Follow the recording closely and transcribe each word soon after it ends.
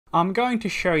I'm going to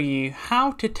show you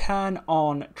how to turn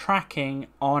on tracking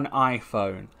on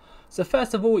iPhone. So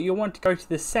first of all, you'll want to go to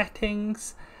the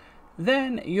settings,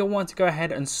 then you'll want to go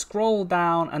ahead and scroll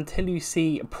down until you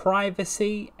see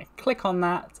privacy, click on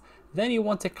that, then you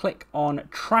want to click on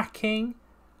tracking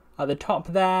at the top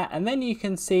there, and then you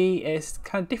can see it's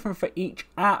kind of different for each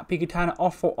app. You can turn it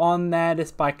off or on there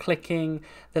just by clicking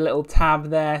the little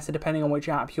tab there, so depending on which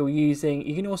app you're using.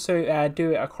 You can also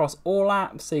do it across all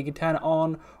apps, so you can turn it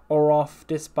on or off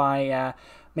just by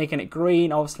making it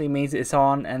green obviously means it's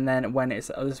on, and then when it's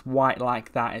just white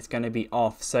like that, it's going to be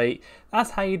off. So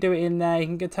that's how you do it in there.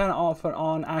 You can turn it off and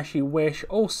on as you wish.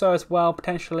 Also as well,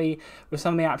 potentially with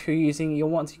some of the apps you're using, you'll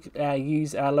want to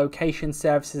use location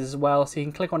services as well, so you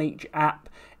can click on each app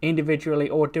individually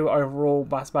or do it overall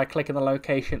by clicking the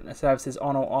location services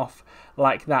on or off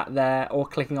like that there, or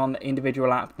clicking on the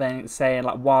individual app then saying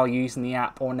like while using the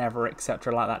app or never,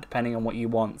 etc. like that, depending on what you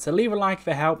want. So leave a like if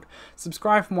it helped,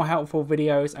 subscribe for more helpful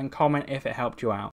videos, and comment if it helped you out.